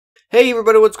Hey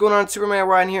everybody, what's going on?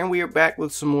 SupermanRion here, and we are back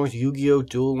with some more Yu-Gi-Oh!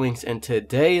 Duel Links. And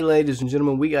today, ladies and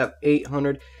gentlemen, we got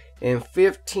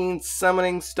 815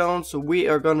 summoning stones, so we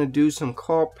are going to do some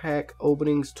card pack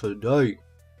openings today.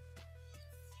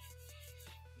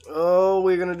 Oh,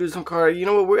 we're going to do some card. You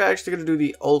know what? We're actually going to do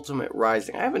the Ultimate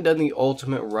Rising. I haven't done the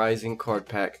Ultimate Rising card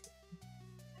pack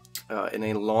in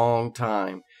a long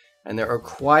time. And there are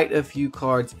quite a few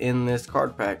cards in this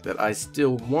card pack that I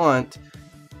still want.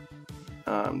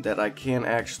 That I can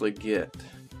actually get,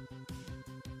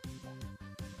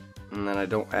 and that I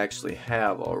don't actually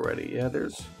have already. Yeah,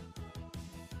 there's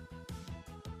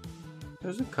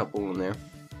a couple in there.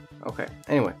 Okay,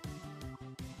 anyway,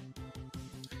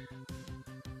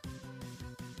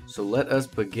 so let us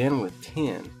begin with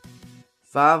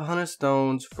 500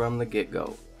 stones from the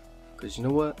get-go, because you know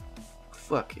what,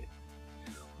 fuck it.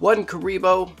 One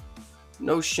Karibo,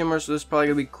 no shimmer, so this is probably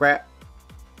gonna be crap.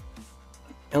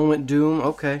 Element Doom,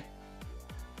 okay.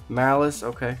 Malice,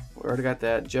 okay. We already got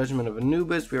that. Judgment of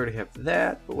Anubis, we already have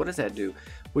that. But what does that do?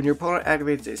 When your opponent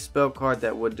activates a spell card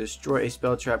that would destroy a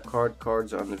spell trap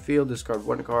cards on the field, discard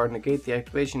one card, negate the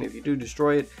activation. If you do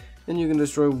destroy it, then you can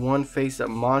destroy one face-up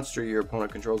monster your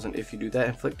opponent controls, and if you do that,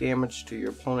 inflict damage to your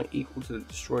opponent equal to the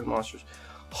destroyed monsters.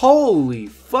 Holy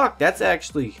fuck, that's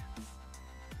actually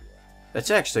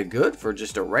good for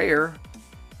just a rare.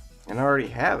 And I already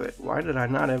have it. Why did I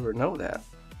not ever know that?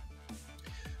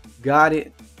 Got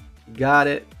it. Got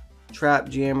it. Trap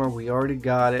Jammer, we already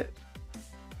got it.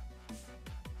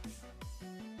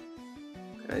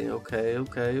 Okay.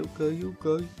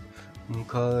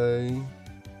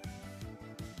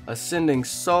 Ascending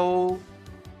Soul.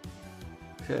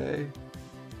 Okay.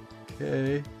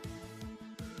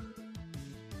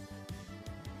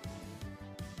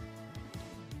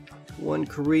 One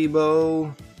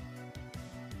Karibo.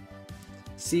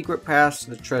 Secret Pass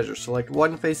to the Treasure. Select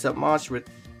one face-up monster with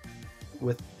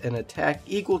an attack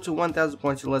equal to 1,000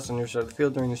 points or less on your side of the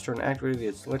field during this turn. Activated,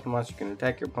 the selected monster can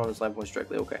attack your opponent's life points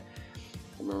directly. Okay.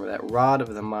 Remember that. Rod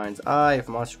of the Mind's Eye. If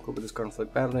a monster equipped with this card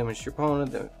inflict battle damage to your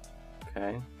opponent, then...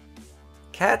 Okay.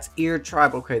 Cat's Ear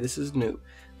Tribe. Okay, this is new.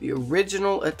 The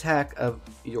original attack of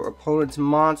your opponent's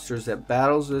monsters that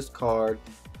battles this card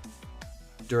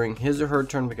during his or her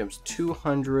turn becomes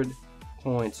 200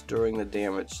 points during the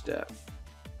damage step.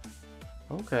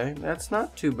 Okay, that's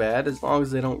not too bad as long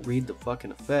as they don't read the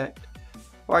fucking effect.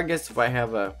 Or I guess if I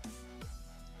have a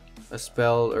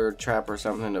spell or a trap or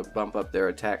something to bump up their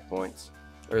attack points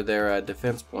or their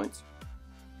defense points.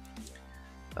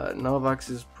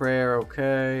 Novox's Prayer,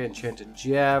 okay. Enchanted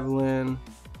Javelin,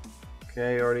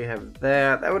 okay. Already have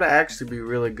that. That would actually be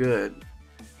really good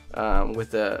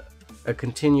with a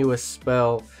continuous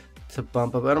spell to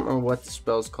bump up. I don't remember what the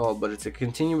spell is called, but it's a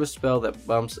continuous spell that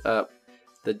bumps up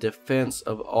the defense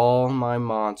of all my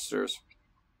monsters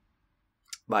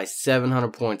by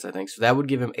 700 points, I think. So that would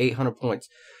give him 800 points.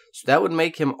 So that would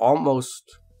make him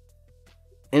almost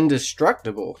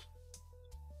indestructible.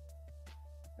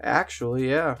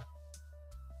 Actually, yeah.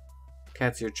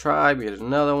 Cat's Ear Tribe, yet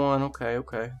another one. Okay.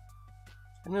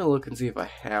 I'm going to look and see if I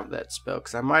have that spell,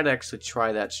 because I might actually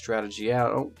try that strategy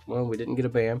out. Oh, well, we didn't get a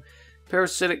BAM.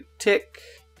 Parasitic Tick.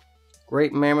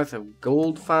 Great Mammoth of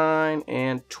Goldfine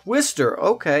and Twister.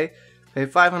 Okay. Pay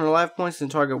 500 life points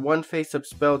and target one face-up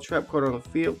spell trap card on the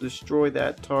field. Destroy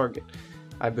that target.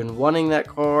 I've been wanting that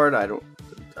card.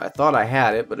 I thought I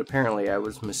had it, but apparently I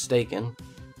was mistaken.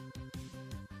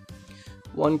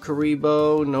 One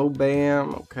Karibo, no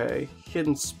BAM. Okay.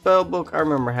 Hidden Spellbook. I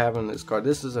remember having this card.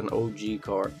 This is an OG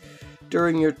card.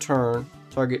 During your turn,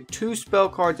 target 2 spell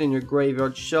cards in your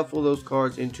graveyard. Shuffle those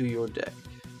cards into your deck.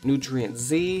 Nutrient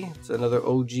Z, it's another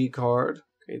OG card.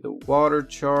 Okay, the Water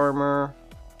Charmer.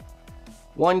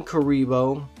 One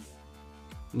Karibo.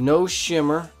 No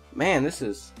Shimmer. Man, this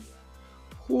is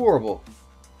horrible.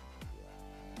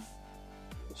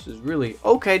 This is really...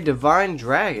 Okay, Divine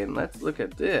Dragon. Let's look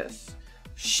at this.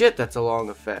 Shit, that's a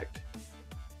long effect.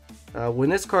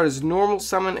 When this card is normal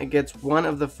summon, it gets one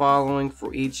of the following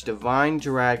for each Divine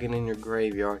Dragon in your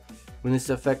graveyard. When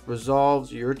this effect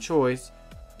resolves, your choice,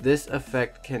 this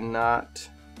effect cannot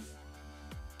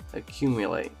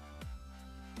accumulate.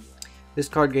 This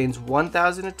card gains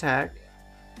 1,000 attack.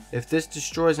 If this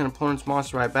destroys an opponent's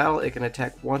monster by battle, it can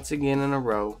attack once again in a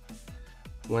row.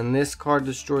 When this card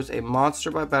destroys a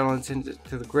monster by battle and sends it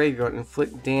to the graveyard,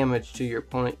 inflict damage to your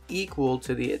opponent equal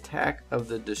to the attack of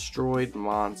the destroyed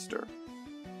monster.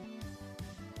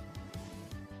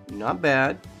 Not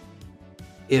bad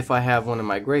if I have one in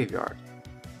my graveyard.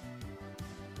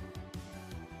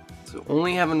 So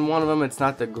only having one of them, it's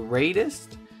not the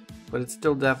greatest, but it's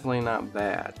still definitely not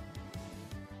bad.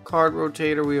 Card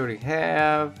Rotator we already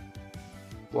have.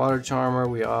 Water Charmer,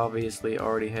 we obviously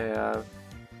already have.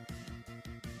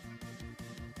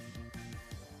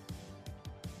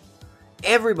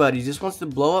 Everybody just wants to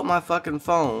blow up my fucking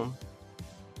phone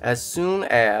as soon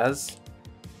as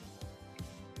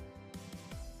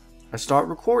I start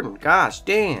recording. Gosh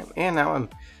damn. And now I'm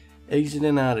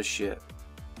exiting out of shit.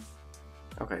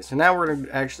 Okay, so now we're going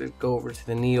to actually go over to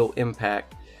the Neo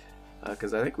Impact.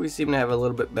 Because I think we seem to have a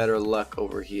little bit better luck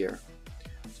over here.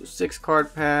 So 6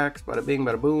 card packs. Bada bing,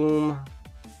 bada boom.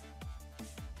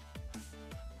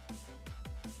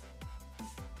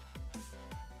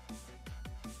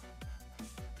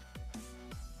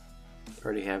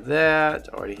 Already have that.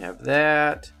 Already have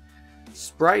that.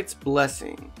 Sprite's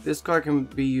Blessing. This card can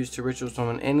be used to ritual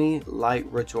summon any light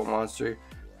ritual monster.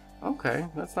 Okay,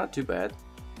 that's not too bad.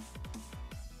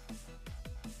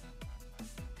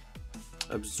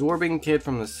 Absorbing Kid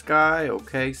from the Sky.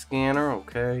 Okay, Scanner.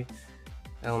 Okay.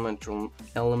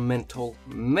 Elemental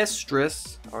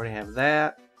Mistress. Already have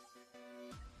that.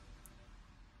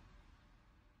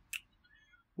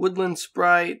 Woodland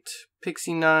Sprite.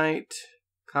 Pixie Knight.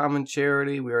 Common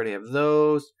Charity. We already have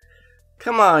those.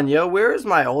 Come on, yo. Where is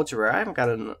my Ultra Rare? I haven't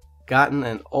gotten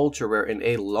an Ultra Rare in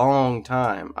a long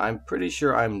time. I'm pretty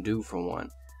sure I'm due for one.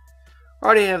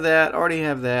 Already have that. Already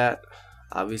have that.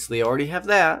 Obviously, already have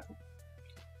that.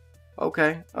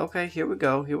 Okay. Okay. Here we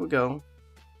go. Here we go.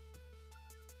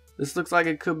 This looks like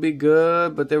it could be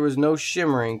good, but there was no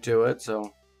shimmering to it,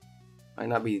 so might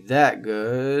not be that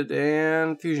good.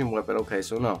 And Fusion Weapon. Okay,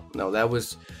 so no, that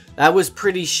was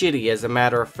pretty shitty, as a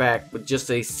matter of fact, with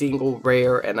just a single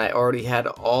rare, and I already had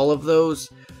all of those.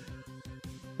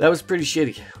 That was pretty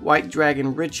shitty. White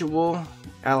Dragon Ritual,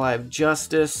 Ally of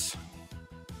Justice.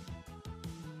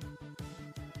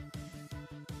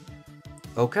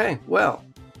 Okay, well,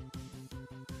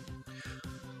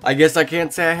 I guess I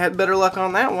can't say I had better luck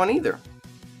on that one either.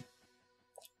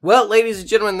 Well, ladies and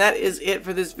gentlemen, that is it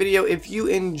for this video. If you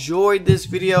enjoyed this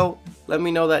video, let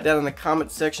me know that down in the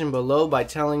comment section below by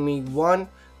telling me, one,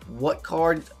 what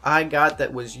card I got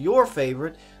that was your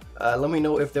favorite. Let me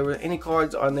know if there were any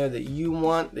cards on there that you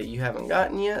want that you haven't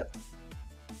gotten yet.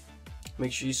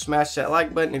 Make sure you smash that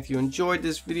like button if you enjoyed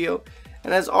this video.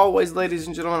 And as always, ladies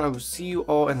and gentlemen, I will see you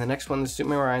all in the next one. This is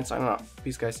SupermanRion signing off.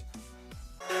 Peace, guys.